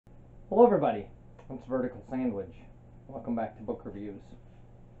Hello everybody, it's Vertical Sandwich. Welcome back to book reviews.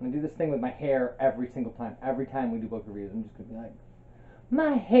 I'm going to do this thing with my hair every single time. Every time we do book reviews, I'm just going to be like,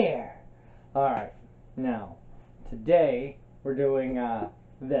 my hair! Alright, now, today we're doing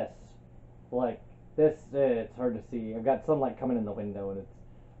this. Like, this, it's hard to see. I've got sunlight coming in the window and it's,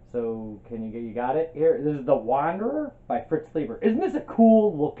 so you got it? Here, this is The Wanderer by Fritz Leiber. Isn't this a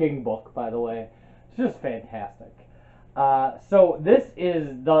cool looking book, by the way? It's just fantastic. So this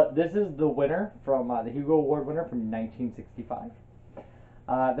is the winner from the Hugo Award winner from 1965.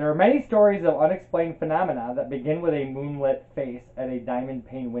 There are many stories of unexplained phenomena that begin with a moonlit face at a diamond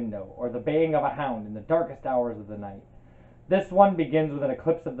pane window, or the baying of a hound in the darkest hours of the night. This one begins with an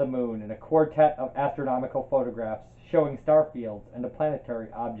eclipse of the moon and a quartet of astronomical photographs showing star fields and a planetary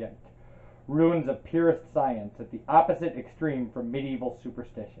object, ruins of purest science at the opposite extreme from medieval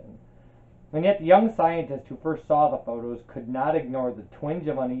superstition. And yet the young scientist who first saw the photos could not ignore the twinge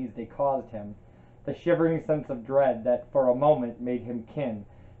of unease they caused him, the shivering sense of dread that for a moment made him kin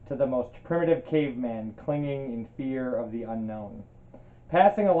to the most primitive caveman clinging in fear of the unknown.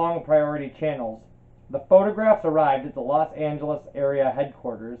 Passing along priority channels, the photographs arrived at the Los Angeles area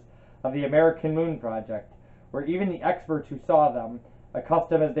headquarters of the American Moon Project, where even the experts who saw them,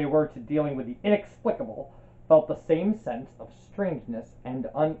 accustomed as they were to dealing with the inexplicable, felt the same sense of strangeness and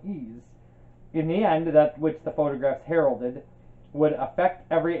unease. In the end, that which the photographs heralded would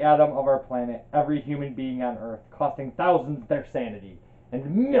affect every atom of our planet, every human being on Earth, costing thousands their sanity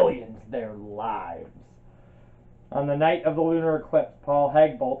and millions their lives. On the night of the lunar eclipse, Paul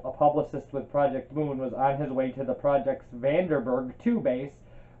Hagbolt, a publicist with Project Moon, was on his way to the project's Vandenberg 2 base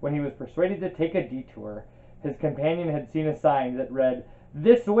when he was persuaded to take a detour. His companion had seen a sign that read,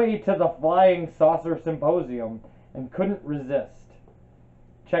 "This way to the Flying Saucer Symposium," and couldn't resist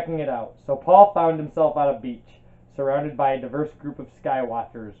checking it out. So Paul found himself on a beach, surrounded by a diverse group of sky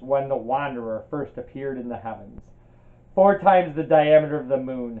watchers, when the Wanderer first appeared in the heavens. 4 times the diameter of the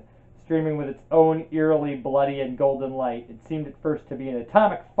moon, streaming with its own eerily bloody and golden light, it seemed at first to be an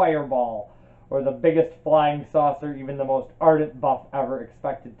atomic fireball, or the biggest flying saucer even the most ardent buff ever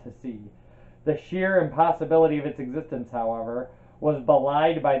expected to see. The sheer impossibility of its existence, however, was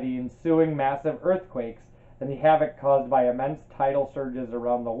belied by the ensuing massive earthquakes and the havoc caused by immense tidal surges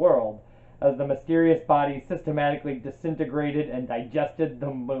around the world, as the mysterious body systematically disintegrated and digested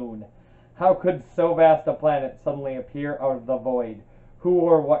the moon. How could so vast a planet suddenly appear out of the void? Who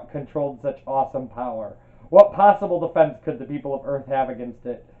or what controlled such awesome power? What possible defense could the people of Earth have against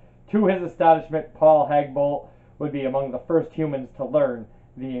it? To his astonishment, Paul Hagbolt would be among the first humans to learn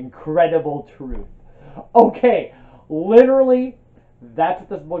the incredible truth. Okay, literally, that's what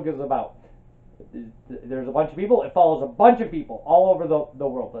this book is about. There's a bunch of people. It follows a bunch of people all over the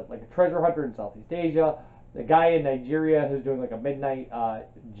world, like a treasure hunter in Southeast Asia, the guy in Nigeria who's doing like a midnight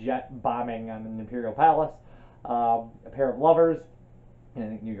jet bombing on an imperial palace, a pair of lovers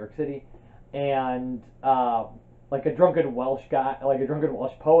in New York City, and like a drunken Welsh guy, like a drunken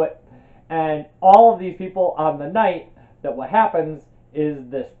Welsh poet, and all of these people on the night that what happens is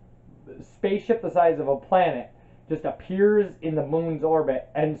this spaceship the size of a planet just appears in the moon's orbit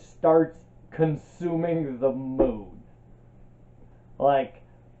and starts consuming the moon. Like,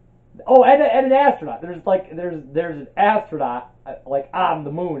 oh, and an astronaut. There's an astronaut like on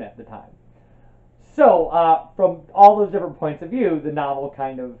the moon at the time. So from all those different points of view, the novel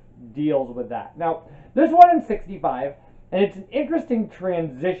kind of deals with that. Now, there's one in 65, and it's an interesting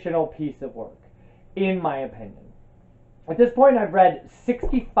transitional piece of work, in my opinion. At this point, I've read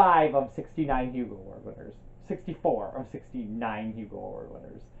 65 of 69 Hugo Award winners, 64 of 69 Hugo Award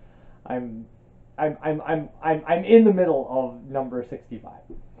winners. I'm in the middle of number 65.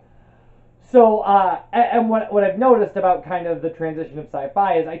 So, and what I've noticed about kind of the transition of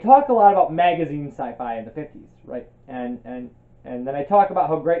sci-fi is I talk a lot about magazine sci-fi in the 50s, right? And then I talk about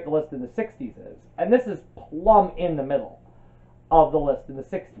how great the list in the 60s is. And this is plumb in the middle of the list in the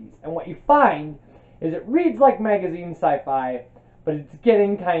 60s. And what you find is it reads like magazine sci-fi, but it's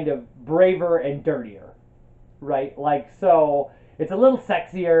getting kind of braver and dirtier, right? Like, so it's a little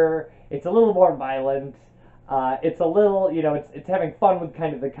sexier, it's a little more violent, it's a little, it's having fun with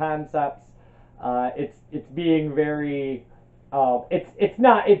kind of the concepts. It's being very, it's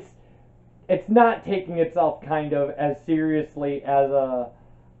not taking itself kind of as seriously as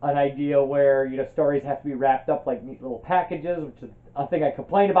an idea where, stories have to be wrapped up like neat little packages, which is a thing I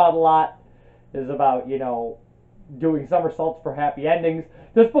complain about a lot, is about, doing somersaults for happy endings.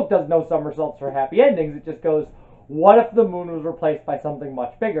 This book does no somersaults for happy endings. It just goes, what if the moon was replaced by something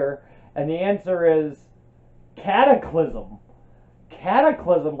much bigger? And the answer is cataclysm.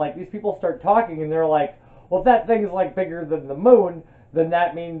 Cataclysm, like these people start talking and they're like, well, if that thing's like bigger than the moon, then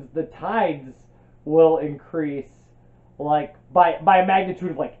that means the tides will increase like by a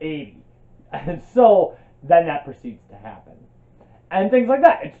magnitude of like 80. And so then that proceeds to happen. And things like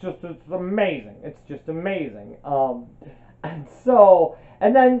that. It's amazing. It's just amazing. And so,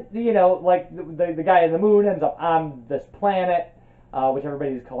 and then, you know, like the guy in the moon ends up on this planet, which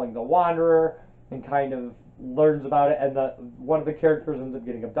everybody's calling the Wanderer, and kind of learns about it. And one of the characters ends up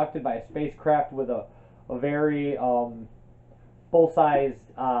getting abducted by a spacecraft with a very full-size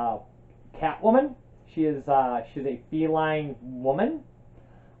Catwoman. She's a feline woman.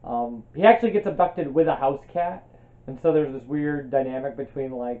 He actually gets abducted with a house cat, and so there's this weird dynamic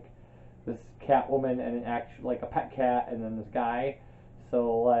between like this Catwoman and an actual like a pet cat, and then this guy.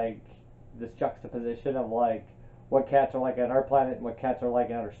 So like this juxtaposition of like what cats are like on our planet and what cats are like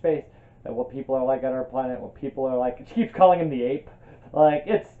in outer space, and what people are like on our planet, and what people are like. She keeps calling him the ape. Like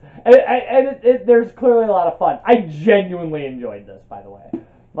there's clearly a lot of fun. I genuinely enjoyed this, by the way.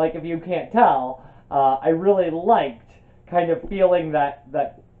 Like if you can't tell, I really liked kind of feeling that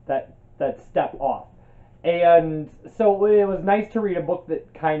step off. And so it was nice to read a book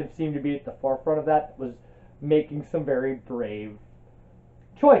that kind of seemed to be at the forefront of that, was making some very brave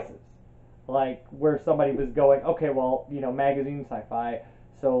choices. Like where somebody was going, okay, well, you know, magazine sci-fi,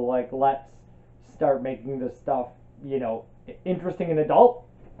 so like let's start making this stuff, you know, interesting and adult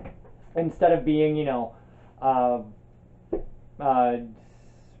instead of being, you know,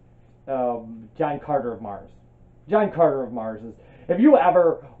 John Carter of Mars. John Carter of Mars is, if you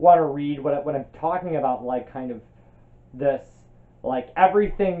ever want to read what I'm talking about, like kind of this, like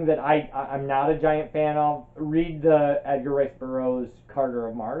everything that I'm not a giant fan of, read the Edgar Rice Burroughs Carter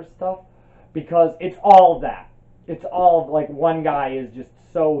of Mars stuff, because it's all of that. It's all of, like, one guy is just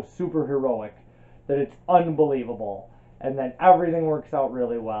so super heroic that it's unbelievable, and then everything works out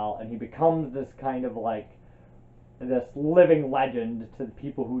really well, and he becomes this kind of like this living legend to the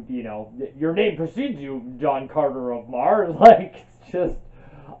people who, you know, your name precedes you, John Carter of Mars. Like, it's just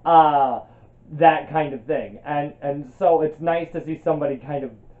that kind of thing. And so it's nice to see somebody kind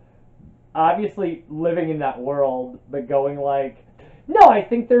of obviously living in that world, but going like, no, I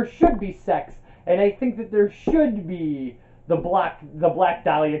think there should be sex, and I think that there should be the Black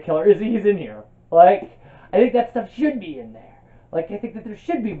Dahlia killer. He's in here. Like, I think that stuff should be in there. Like, I think that there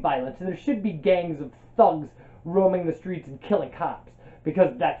should be violence, and there should be gangs of thugs roaming the streets and killing cops,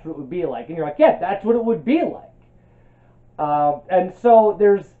 because that's what it would be like. And you're like, yeah, that's what it would be like. And so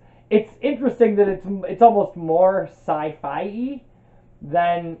it's interesting that it's almost more sci-fi-y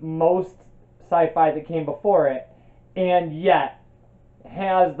than most sci-fi that came before it, and yet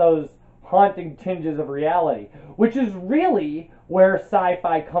has those haunting tinges of reality, which is really where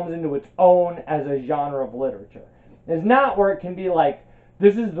sci-fi comes into its own as a genre of literature. It's not where it can be like,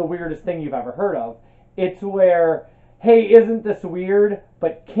 this is the weirdest thing you've ever heard of. It's where, hey, isn't this weird?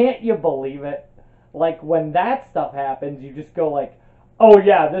 But can't you believe it? Like, when that stuff happens, you just go like, oh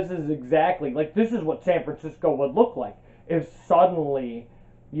yeah, this is exactly, like, this is what San Francisco would look like if suddenly,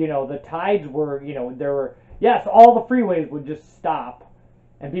 you know, the tides were, you know, there were, yes, all the freeways would just stop,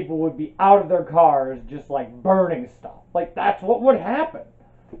 and people would be out of their cars just, like, burning stuff. Like, that's what would happen.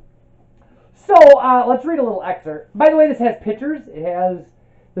 So, let's read a little excerpt. By the way, this has pictures.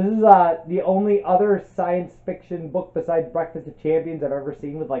 This is the only other science fiction book besides Breakfast of Champions I've ever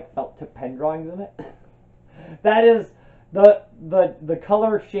seen with, like, felt tip pen drawings in it. That is the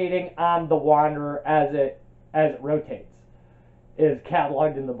color shading on the Wanderer as it rotates is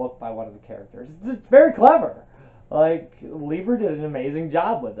cataloged in the book by one of the characters. It's very clever. Like, Leiber did an amazing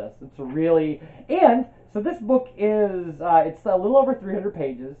job with this. It's really, and so this book is it's a little over 300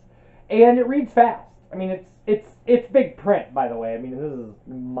 pages, and it reads fast. I mean, it's big print, by the way. I mean, this is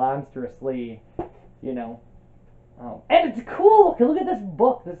monstrously, you know, and it's cool. Look at this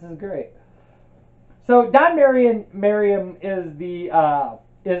book. This is great. So Don Merriam is the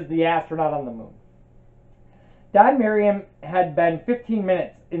astronaut on the moon. Don Merriam had been 15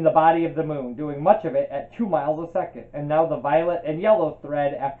 minutes in the body of the moon, doing much of it at 2 miles a second, and now the violet and yellow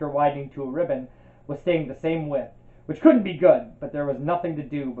thread, after widening to a ribbon, was staying the same width, which couldn't be good, but there was nothing to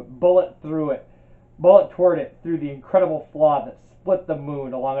do but bullet toward it through the incredible flaw that split the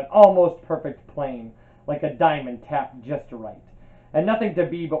moon along an almost perfect plane, like a diamond tapped just right, and nothing to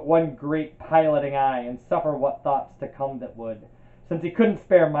be but one great piloting eye, and suffer what thoughts to come that would, since he couldn't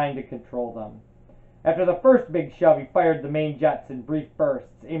spare mind to control them. After the first big shove, he fired the main jets in brief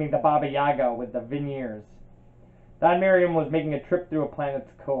bursts, aiming the Baba Yaga with the verniers. Don Merriam was making a trip through a planet's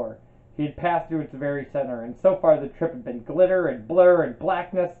core. He had passed through its very center, and so far the trip had been glitter and blur and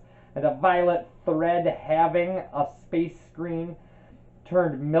blackness, and a violet thread having a space screen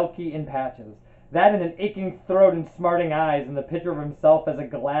turned milky in patches. That and an aching throat and smarting eyes, and the picture of himself as a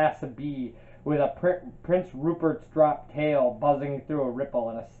glass bee with a Prince Rupert's drop tail buzzing through a ripple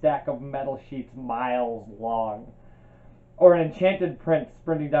and a stack of metal sheets miles long. Or an enchanted prince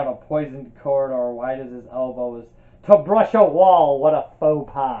sprinting down a poisoned corridor wide as his elbows to brush a wall. What a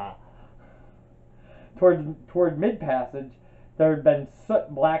faux pas. Toward mid-passage, there had been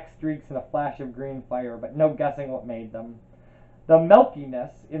soot-black streaks and a flash of green fire, but no guessing what made them. The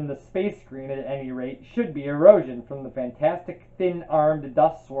milkiness in the space screen, at any rate, should be erosion from the fantastic thin-armed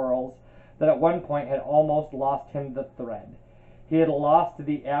dust swirls that at one point had almost lost him the thread. He had lost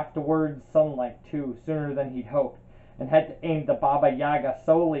the afterward sunlight, too, sooner than he'd hoped, and had to aim the Baba Yaga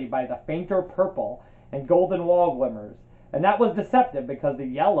solely by the fainter purple and golden wall glimmers. And that was deceptive, because the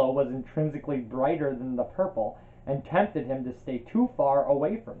yellow was intrinsically brighter than the purple and tempted him to stay too far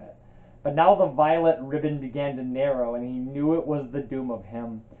away from it. But now the violet ribbon began to narrow, and he knew it was the doom of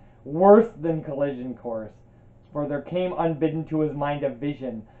him. Worse than collision course, for there came unbidden to his mind a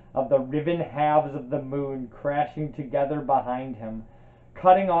vision of the riven halves of the moon crashing together behind him,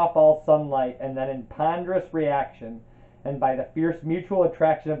 cutting off all sunlight, and then in ponderous reaction, and by the fierce mutual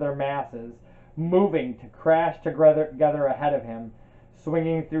attraction of their masses, moving to crash together ahead of him,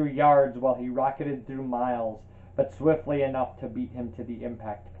 swinging through yards while he rocketed through miles, but swiftly enough to beat him to the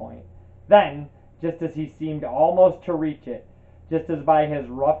impact point. Then, just as he seemed almost to reach it, just as by his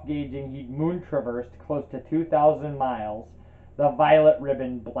rough gauging he'd moon-traversed close to 2,000 miles, the violet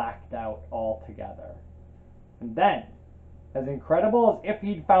ribbon blacked out altogether. And then, as incredible as if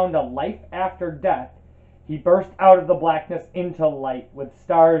he'd found a life after death, he burst out of the blackness into light, with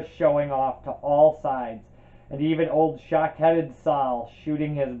stars showing off to all sides, and even old shock-headed Sol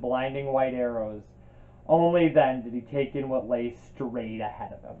shooting his blinding white arrows. Only then did he take in what lay straight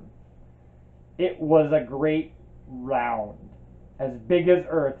ahead of him. It was a great round, as big as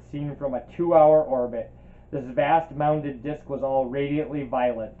Earth seen from a 2-hour orbit. This vast mounded disk was all radiantly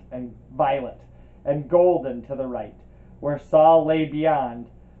violet and golden to the right, where Sol lay beyond,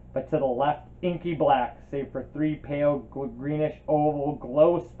 but to the left inky black, save for 3 pale greenish oval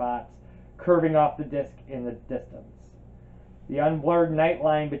glow spots curving off the disk in the distance. The unblurred night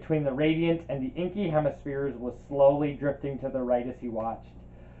line between the radiant and the inky hemispheres was slowly drifting to the right as he watched,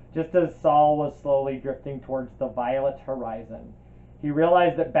 just as Sol was slowly drifting towards the violet horizon. He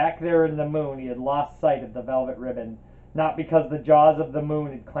realized that back there in the moon he had lost sight of the velvet ribbon, not because the jaws of the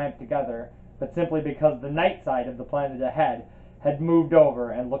moon had clamped together, but simply because the night side of the planet ahead had moved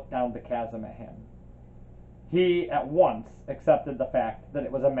over and looked down the chasm at him. He at once accepted the fact that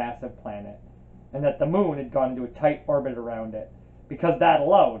it was a massive planet, and that the moon had gone into a tight orbit around it, because that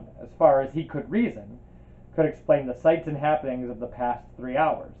alone, as far as he could reason, could explain the sights and happenings of the past 3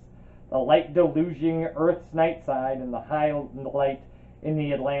 hours. The light deluging Earth's night side and the high light in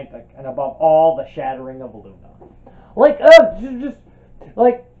the Atlantic, and above all, the shattering of Luna.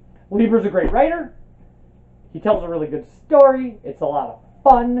 Lieber's a great writer. He tells a really good story. It's a lot of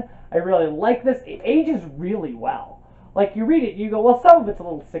fun. I really like this. It ages really well. Like, you read it, you go, well, some of it's a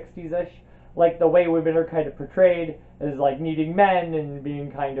little 60s-ish. Like, the way women are kind of portrayed as, like, needing men and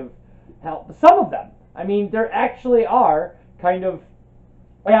being kind of help. Some of them. I mean, there actually are kind of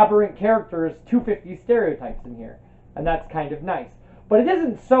aberrant characters, 250 stereotypes in here. And that's kind of nice. But it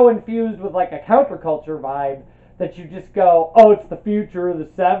isn't so infused with, like, a counterculture vibe that you just go, oh, it's the future of the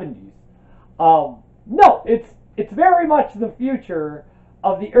 70s. No, it's very much the future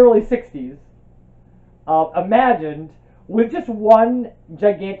of the early 60s, imagined with just one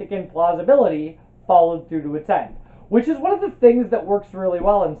gigantic implausibility followed through to its end, which is one of the things that works really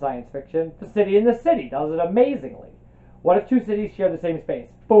well in science fiction. The City in the City does it amazingly. What if 2 cities share the same space?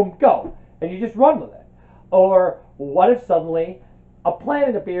 Boom, go. And you just run with it. Or what if suddenly a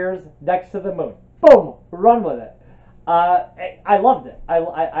planet appears next to the moon? Boom, run with it. I loved it.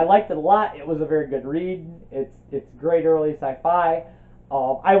 I liked it a lot. It was a very good read. It's great early sci-fi.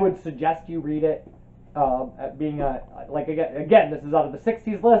 I would suggest you read it. Being again, this is out of the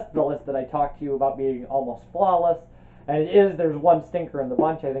 60s list, the list that I talked to you about being almost flawless, and it is. There's one stinker in the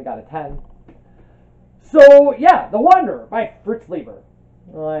bunch, I think, out of 10. So yeah, The Wanderer by Fritz Leiber.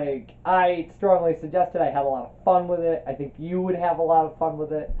 Like, I strongly suggest it. I had a lot of fun with it. I think you would have a lot of fun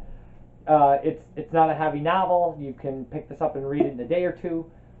with it. It's not a heavy novel. You can pick this up and read it in a day or two.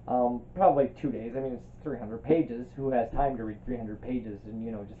 Probably 2 days. I mean, it's 300 pages. Who has time to read 300 pages in,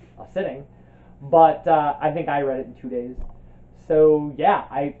 just a sitting? But I think I read it in 2 days. So yeah,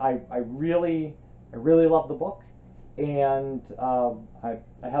 I really love the book, and I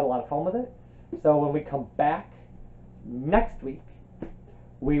had a lot of fun with it. So when we come back next week,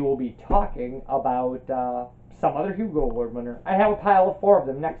 we will be talking about some other Hugo Award winner. I have a pile of 4 of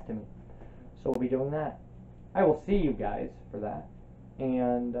them next to me. So we'll be doing that. I will see you guys for that,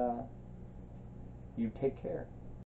 and you take care.